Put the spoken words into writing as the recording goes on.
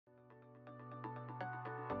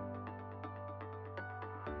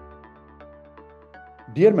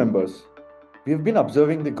Dear members, we have been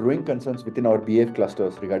observing the growing concerns within our BAF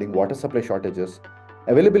clusters regarding water supply shortages,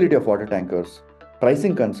 availability of water tankers,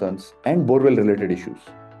 pricing concerns, and borewell related issues.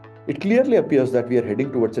 It clearly appears that we are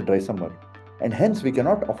heading towards a dry summer, and hence we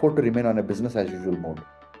cannot afford to remain on a business as usual mode.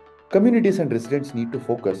 Communities and residents need to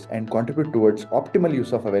focus and contribute towards optimal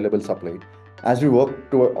use of available supply as we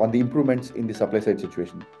work on the improvements in the supply side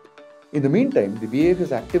situation. In the meantime, the BAF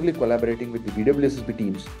is actively collaborating with the BWSSB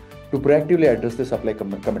teams to proactively address the supply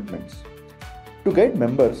commitments. To guide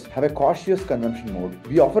members have a cautious consumption mode,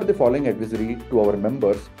 we offer the following advisory to our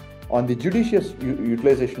members on the judicious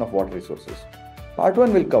utilization of water resources. Part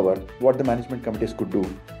 1 will cover what the management committees could do,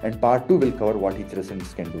 and Part 2 will cover what each resident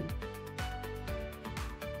can do.